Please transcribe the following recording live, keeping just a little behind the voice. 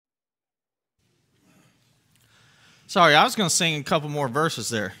Sorry, I was going to sing a couple more verses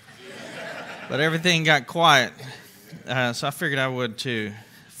there, but everything got quiet, so I figured I would too.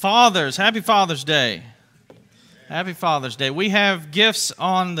 Fathers, happy Father's Day. Happy Father's Day. We have gifts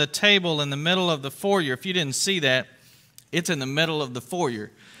on the table in the middle of the foyer. If you didn't see that, it's in the middle of the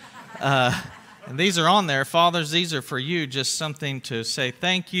foyer. And these are on there. Fathers, these are for you, just something to say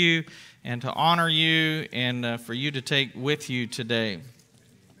thank you and to honor you and for you to take with you today.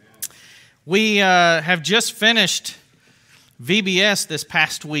 We have just finished VBS this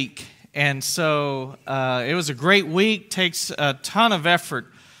past week, and so it was a great week. Takes a ton of effort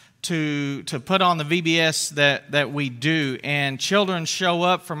to put on the VBS that we do, and children show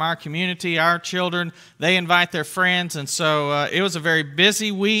up from our community. Our children, they invite their friends, and so it was a very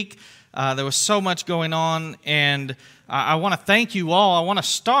busy week. There was so much going on, and I want to thank you all. I want to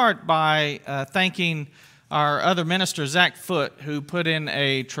start by thanking our other minister, Zach Foote, who put in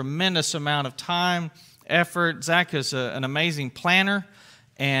a tremendous amount of time, effort. Zach is an amazing planner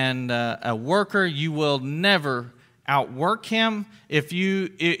and a worker. You will never outwork him if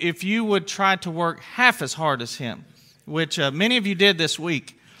you would try to work half as hard as him, which many of you did this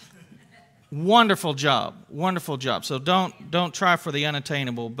week. Wonderful job, wonderful job. So don't try for the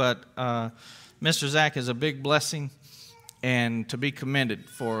unattainable, but Mr. Zach is a big blessing and to be commended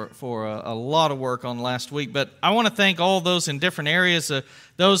for a lot of work on last week. But I want to thank all those in different areas,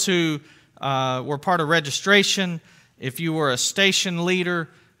 those who were part of registration. If you were a station leader,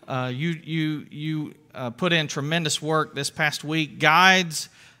 you put in tremendous work this past week. Guides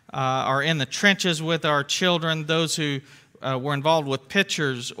are in the trenches with our children, those who were involved with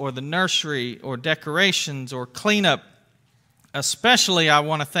pictures or the nursery or decorations or cleanup. Especially I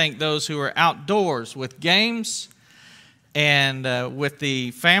want to thank those who are outdoors with games and with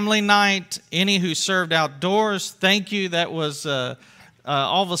the family night. Any who served outdoors, thank you. That was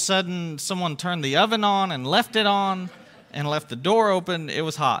all of a sudden someone turned the oven on and left it on and left the door open. It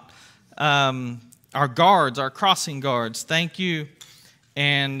was hot. Our guards, our crossing guards, thank you.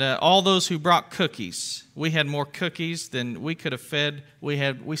 And all those who brought cookies. We had more cookies than we could have fed.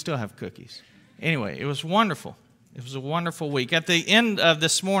 We still have cookies. Anyway, it was wonderful. It was a wonderful week. At the end of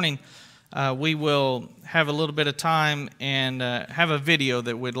this morning, we will have a little bit of time and have a video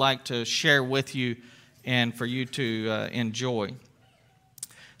that we'd like to share with you and for you to enjoy.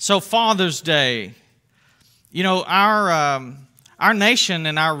 So Father's Day, you know, our nation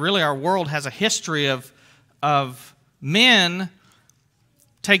and our world has a history of men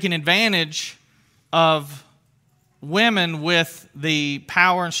taking advantage of women with the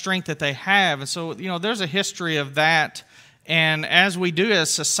power and strength that they have. And so, you know, there's a history of that. And as we do,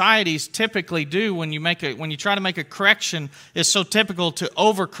 as societies typically do, when you try to make a correction, it's so typical to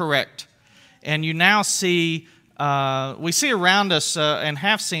overcorrect. And you now see, we see around us and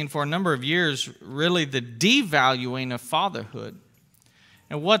have seen for a number of years, really the devaluing of fatherhood.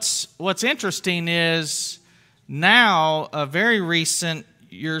 And what's interesting is now, a very recent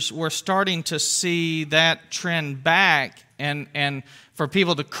years, we're starting to see that trend back, and for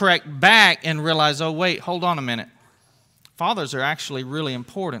people to correct back and realize, oh wait, hold on a minute. Fathers are actually really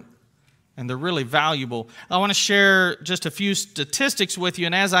important, and they're really valuable. I want to share just a few statistics with you,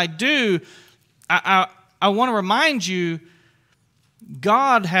 and as I do, I want to remind you,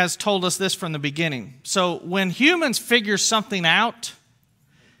 God has told us this from the beginning. So when humans figure something out,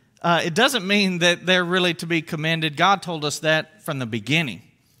 it doesn't mean that they're really to be commended. God told us that from the beginning.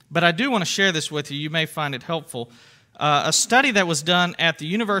 But I do want to share this with you. You may find it helpful. A study that was done at the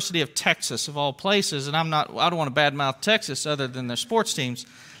University of Texas, of all places, and I don't want to badmouth Texas other than their sports teams,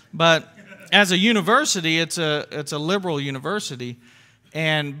 but as a university, it's a liberal university,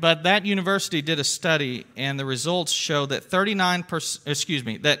 but that university did a study, and the results show that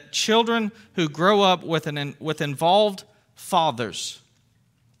that children who grow up with involved fathers.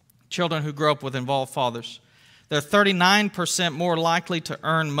 Children who grow up with involved fathers. They're 39% more likely to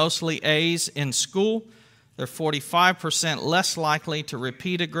earn mostly A's in school. They're 45% less likely to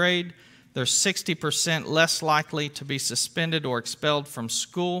repeat a grade. They're 60% less likely to be suspended or expelled from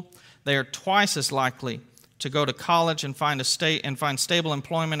school. They are twice as likely to go to college and find stable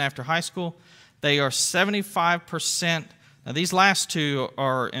employment after high school. They are 75%. Now these last two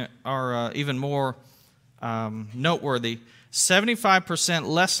are even more noteworthy. 75%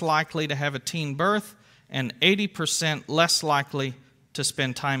 less likely to have a teen birth, and 80% less likely to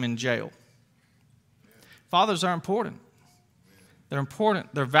spend time in jail. Fathers are important. They're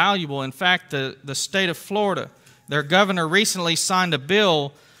important. They're valuable. In fact, the state of Florida, their governor recently signed a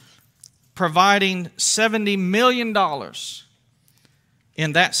bill providing $70 million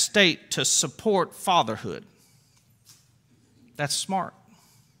in that state to support fatherhood. That's smart.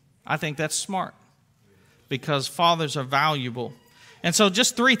 I think that's smart. because fathers are valuable. And so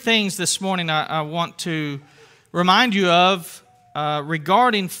just 3 things this morning I want to remind you of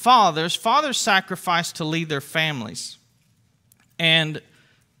regarding fathers. Fathers sacrifice to lead their families. And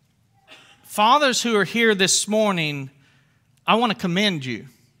fathers who are here this morning, I want to commend you.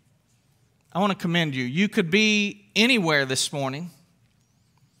 I want to commend you. You could be anywhere this morning.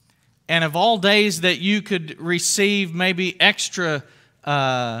 And of all days that you could receive maybe extra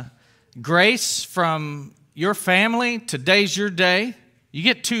grace from your family, today's your day. You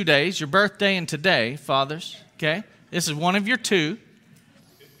get 2 days, your birthday and today, fathers, okay? This is one of your 2.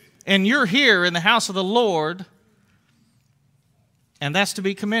 And you're here in the house of the Lord, and that's to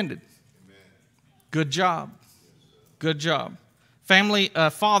be commended. Good job. Good job.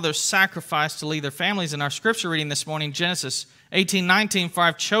 Fathers sacrifice to lead their families. In our scripture reading this morning, Genesis 18:19, for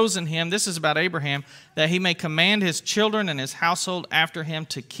I've chosen him, this is about Abraham, that he may command his children and his household after him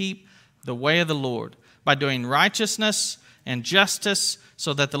to keep the way of the Lord, by doing righteousness and justice,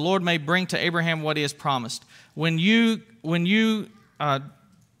 so that the Lord may bring to Abraham what he has promised. When you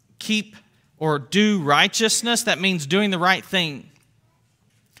keep or do righteousness, that means doing the right thing.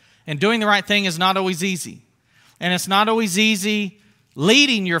 And doing the right thing is not always easy. And it's not always easy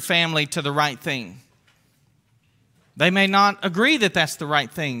leading your family to the right thing. They may not agree that that's the right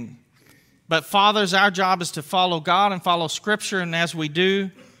thing. But fathers, our job is to follow God and follow Scripture, and as we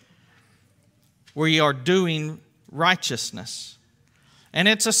do, we are doing righteousness. And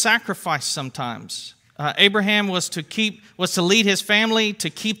it's a sacrifice sometimes. Abraham was to lead his family to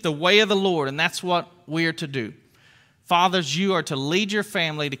keep the way of the Lord, and that's what we are to do. Fathers, you are to lead your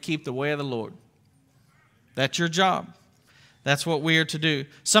family to keep the way of the Lord. That's your job. That's what we are to do.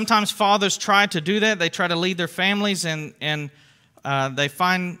 Sometimes fathers try to do that. They try to lead their families, and they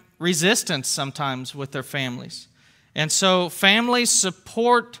find resistance sometimes with their families. And so families,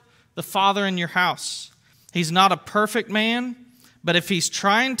 support the father in your house. He's not a perfect man, but if he's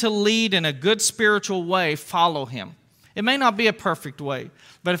trying to lead in a good spiritual way, follow him. It may not be a perfect way,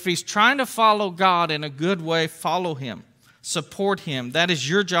 but if he's trying to follow God in a good way, follow him. Support him. That is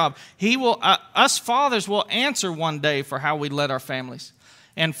your job. He will. Us fathers will answer one day for how we led our families.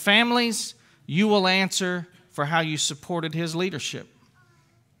 And families, you will answer for how you supported his leadership.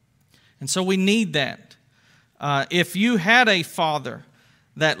 And so we need that. If you had a father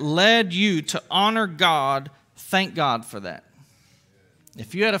that led you to honor God, thank God for that.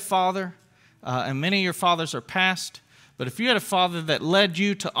 If you had a father, and many of your fathers are past, but if you had a father that led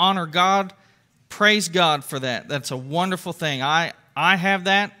you to honor God, praise God for that. That's a wonderful thing. I have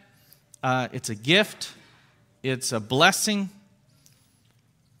that. It's a gift. It's a blessing.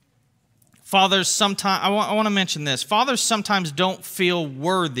 Fathers sometimes, I want to mention this. Fathers sometimes don't feel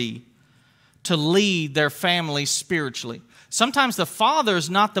worthy to lead their family spiritually. Sometimes the father is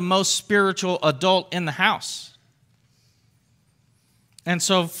not the most spiritual adult in the house. And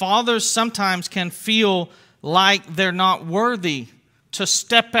so fathers sometimes can feel like they're not worthy to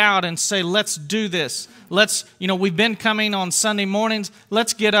step out and say, let's do this. We've been coming on Sunday mornings.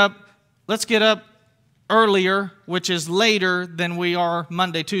 Let's get up earlier, which is later than we are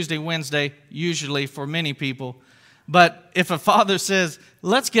Monday, Tuesday, Wednesday, usually for many people. But if a father says,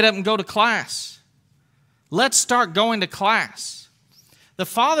 let's get up and go to class. Let's start going to class. The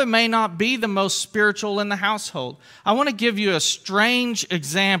father may not be the most spiritual in the household. I want to give you a strange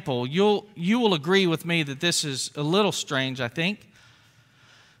example. You will agree with me that this is a little strange, I think.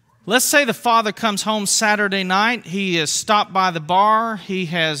 Let's say the father comes home Saturday night. He is stopped by the bar. He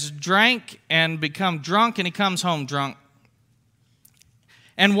has drank and become drunk, and he comes home drunk.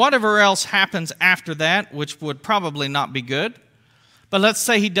 And whatever else happens after that, which would probably not be good, but let's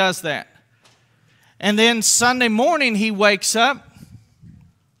say he does that. And then Sunday morning he wakes up.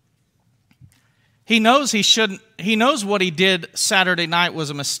 He knows he shouldn't. He knows what he did Saturday night was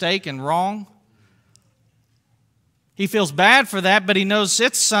a mistake and wrong. He feels bad for that, but he knows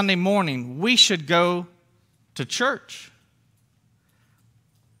it's Sunday morning. We should go to church.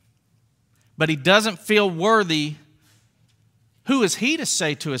 But he doesn't feel worthy. Who is he to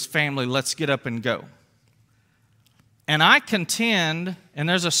say to his family, let's get up and go? And I contend, and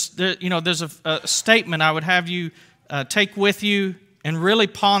there's a statement I would have you take with you and really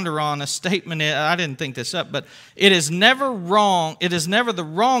ponder on. A statement, I didn't think this up, but it is never wrong. It is never the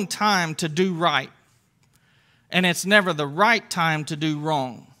wrong time to do right. And it's never the right time to do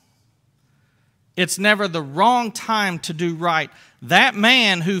wrong. It's never the wrong time to do right. That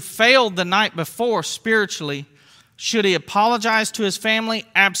man who failed the night before spiritually, should he apologize to his family?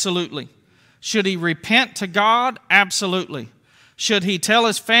 Absolutely. Should he repent to God? Absolutely. Should he tell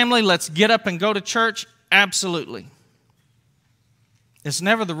his family, let's get up and go to church? Absolutely. It's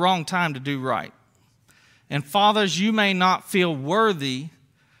never the wrong time to do right. And fathers, you may not feel worthy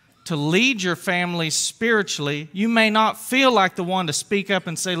to lead your family spiritually. You may not feel like the one to speak up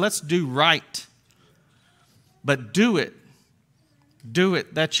and say, let's do right. But do it. Do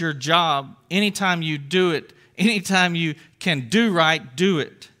it. That's your job. Anytime you do it, anytime you can do right, do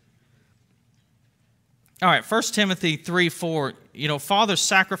it. All right, 1 Timothy 3:4, fathers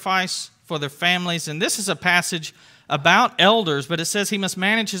sacrifice for their families. And this is a passage about elders, but it says he must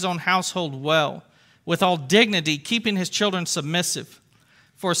manage his own household well, with all dignity, keeping his children submissive.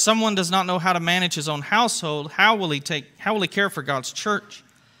 For if someone does not know how to manage his own household, how will he care for God's church?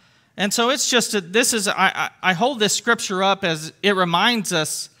 And so it's just, I hold this scripture up as it reminds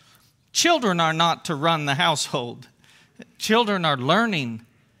us, children are not to run the household. Children are learning.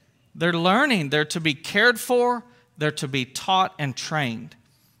 They're learning. They're to be cared for. They're to be taught and trained.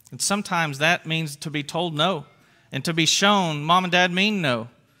 And sometimes that means to be told no. And to be shown, Mom and Dad mean no.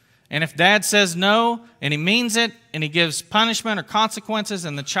 And if Dad says no, and he means it, and he gives punishment or consequences,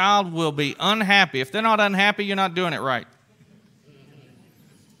 and the child will be unhappy. If they're not unhappy, you're not doing it right.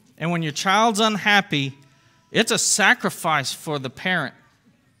 And when your child's unhappy, it's a sacrifice for the parent.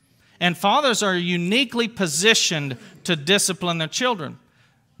 And fathers are uniquely positioned to discipline their children.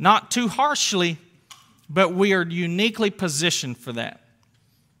 Not too harshly, but we are uniquely positioned for that.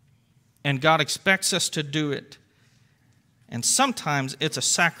 And God expects us to do it. And sometimes it's a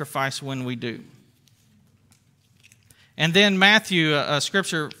sacrifice when we do. And then Matthew, a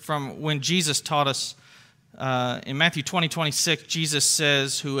scripture from when Jesus taught us, in Matthew 20:26, Jesus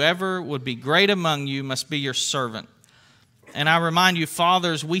says, whoever would be great among you must be your servant. And I remind you,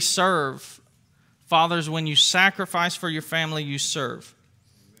 fathers, we serve. Fathers, when you sacrifice for your family, you serve.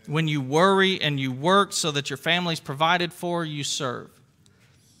 When you worry and you work so that your family's provided for, you serve.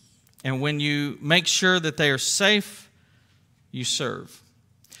 And when you make sure that they are safe, you serve.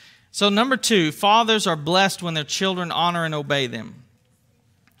 So number 2, fathers are blessed when their children honor and obey them.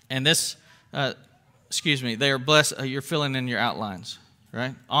 And this, they are blessed. You're filling in your outlines,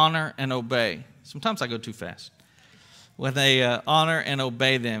 right? Honor and obey. Sometimes I go too fast. When they honor and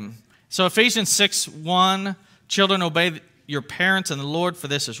obey them. So Ephesians 6:1, children, obey your parents and the Lord, for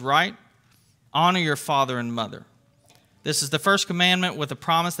this is right. Honor your father and mother. This is the first commandment with a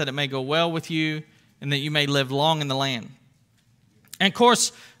promise that it may go well with you and that you may live long in the land. And of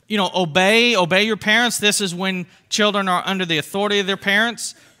course, obey your parents. This is when children are under the authority of their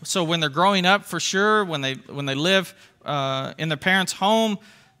parents. So when they're growing up, for sure, when they live in their parents' home,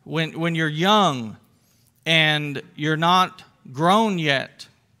 when you're young and you're not grown yet,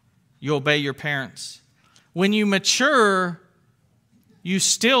 you obey your parents. When you mature, you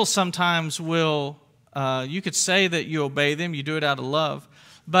still sometimes will, you could say that you obey them, you do it out of love.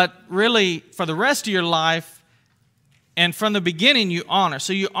 But really, for the rest of your life, and from the beginning, you honor.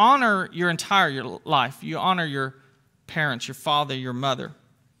 So you honor your entire life. You honor your parents, your father, your mother.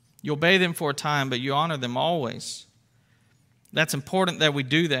 You obey them for a time, but you honor them always. That's important that we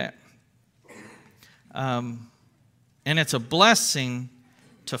do that. And it's a blessing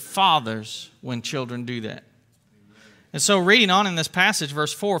to fathers when children do that. And so reading on in this passage,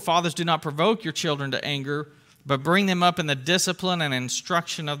 verse 4, fathers, do not provoke your children to anger, but bring them up in the discipline and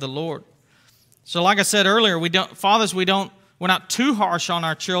instruction of the Lord. So like I said earlier, we're not too harsh on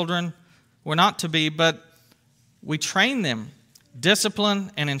our children. We're not to be, but we train them.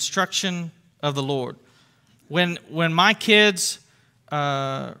 Discipline and instruction of the Lord. When my kids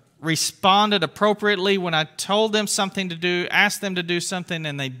responded appropriately, when I told them something to do, asked them to do something,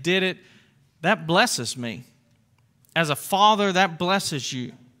 and they did it, that blesses me. As a father, that blesses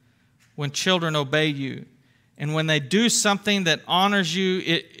you when children obey you. And when they do something that honors you,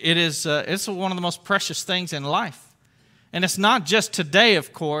 it's one of the most precious things in life. And it's not just today,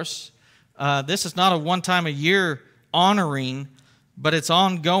 of course. This is not a one-time-a-year honoring, but it's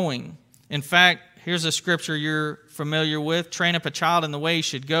ongoing. In fact, here's a scripture you're familiar with. Train up a child in the way he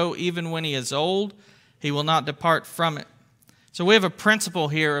should go. Even when he is old, he will not depart from it. So we have a principle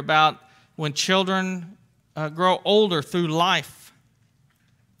here about when children grow older through life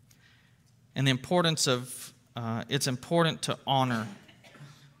and the importance of it's important to honor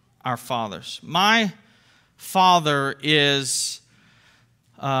our fathers. My father is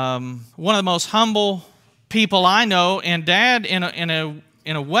one of the most humble people I know, and Dad, in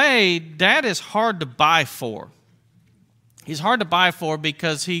a way, Dad is hard to buy for. He's hard to buy for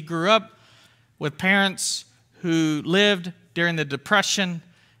because he grew up with parents who lived during the Depression,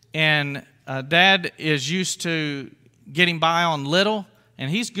 and Dad is used to getting by on little, and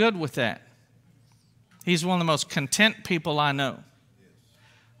he's good with that. He's one of the most content people I know.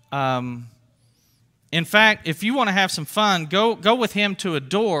 In fact, if you want to have some fun, go with him to a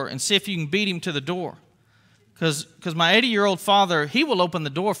door and see if you can beat him to the door. Because my 80-year-old father, he will open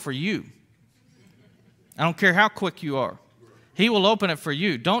the door for you. I don't care how quick you are. He will open it for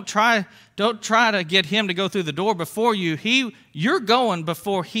you. Don't try to get him to go through the door before you. You're going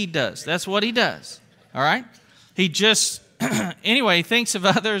before he does. That's what he does. All right? He just, anyway, he thinks of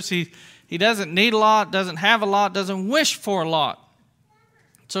others. He doesn't need a lot, doesn't have a lot, doesn't wish for a lot.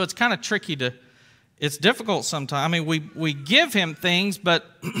 So it's kind of tricky it's difficult sometimes. I mean, we give him things, but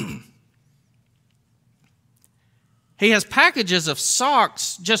he has packages of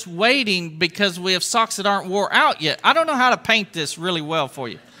socks just waiting because we have socks that aren't wore out yet. I don't know how to paint this really well for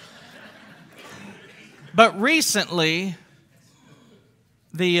you. But recently,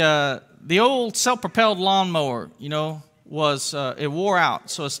 the old self-propelled lawnmower, it wore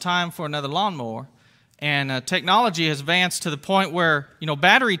out. So it's time for another lawnmower. And technology has advanced to the point where,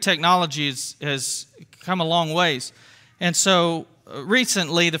 battery technology has come a long ways. And so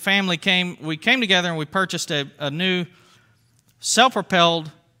recently, the family came together and we purchased a new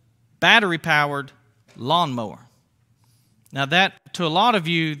self-propelled, battery-powered lawnmower. Now that, to a lot of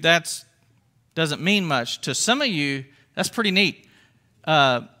you, that doesn't mean much. To some of you, that's pretty neat.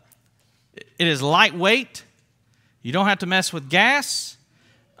 It is lightweight. You don't have to mess with gas.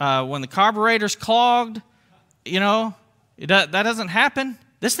 When the carburetor's clogged, that doesn't happen.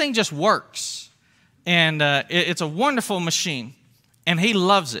 This thing just works. And it's a wonderful machine. And he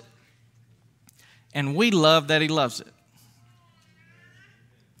loves it. And we love that he loves it.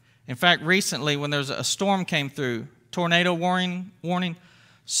 In fact, recently when there's a storm came through, tornado warning,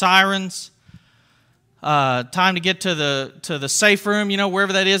 sirens, time to get to the safe room,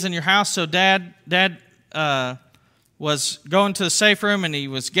 wherever that is in your house. So Dad was going to the safe room and he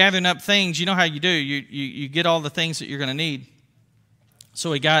was gathering up things. You know how you do. You get all the things that you're going to need.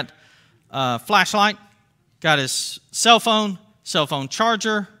 So he got a flashlight, got his cell phone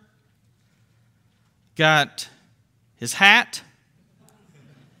charger, got his hat,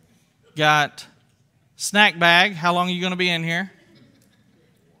 got snack bag. How long are you going to be in here?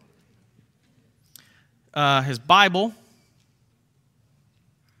 His Bible.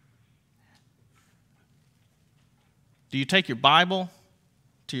 Do you take your Bible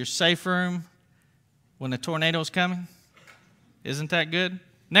to your safe room when the tornado's coming? Isn't that good?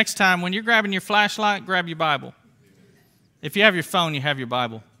 Next time, when you're grabbing your flashlight, grab your Bible. If you have your phone, you have your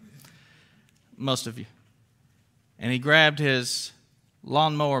Bible. Most of you. And he grabbed his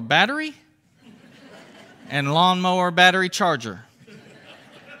lawnmower battery and lawnmower battery charger.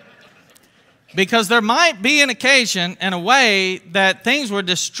 Because there might be an occasion and a way that things were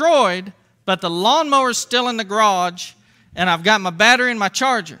destroyed, but the lawnmower's still in the garage, and I've got my battery and my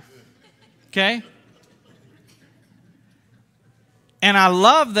charger. Okay? And I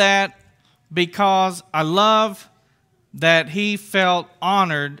love that because I love that he felt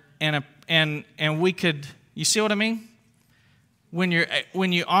honored and we could, you see what I mean? When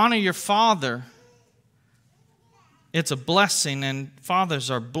you honor your father, it's a blessing, and fathers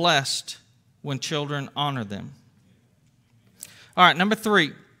are blessed when children honor them. All right, number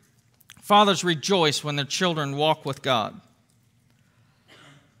 3. Fathers rejoice when their children walk with God.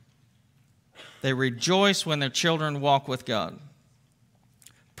 They rejoice when their children walk with God.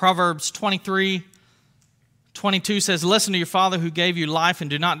 Proverbs 23:22 says, "Listen to your father who gave you life, and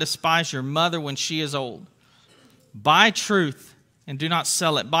do not despise your mother when she is old. Buy truth and do not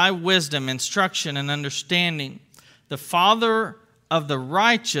sell it. Buy wisdom, instruction, and understanding. The father of the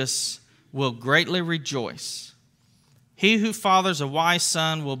righteous will greatly rejoice. He who fathers a wise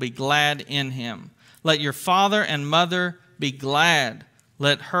son will be glad in him. Let your father and mother be glad.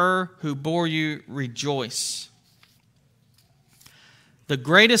 Let her who bore you rejoice." The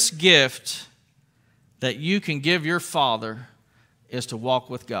greatest gift that you can give your father is to walk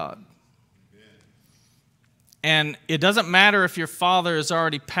with God. And it doesn't matter if your father is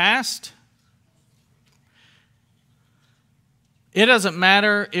already passed. It doesn't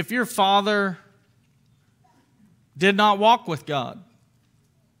matter if your father did not walk with God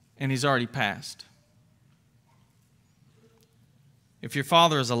and he's already passed. If your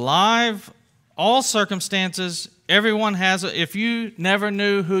father is alive, all circumstances, everyone has it. If you never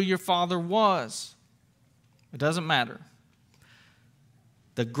knew who your father was, it doesn't matter.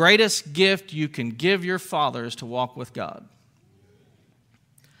 The greatest gift you can give your father is to walk with God.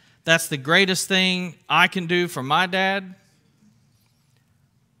 That's the greatest thing I can do for my dad.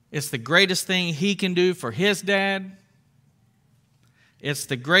 It's the greatest thing he can do for his dad. It's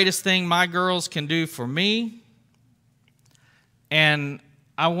the greatest thing my girls can do for me. And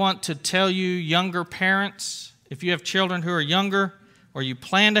I want to tell you, younger parents, if you have children who are younger or you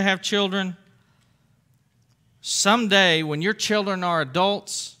plan to have children, someday when your children are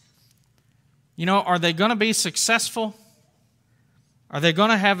adults, You know, are they going to be successful? Are they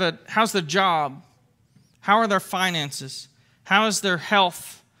going to have how's their job? How are their finances? How is their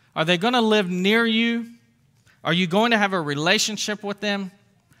health? Are they going to live near you? Are you going to have a relationship with them?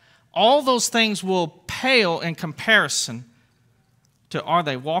 All those things will pale in comparison to, are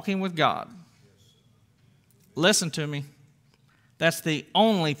they walking with God? Listen to me. That's the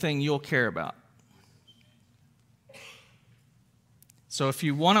only thing you'll care about. So if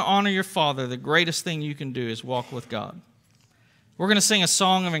you want to honor your father, the greatest thing you can do is walk with God. We're going to sing a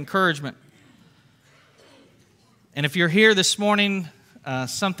song of encouragement. And if you're here this morning,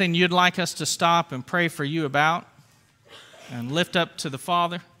 something you'd like us to stop and pray for you about and lift up to the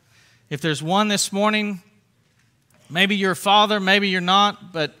Father. If there's one this morning, maybe you're a father, maybe you're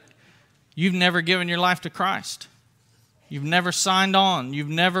not, but you've never given your life to Christ. You've never signed on. You've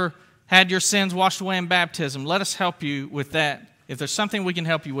never had your sins washed away in baptism. Let us help you with that. If there's something we can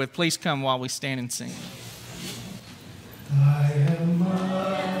help you with, please come while we stand and sing.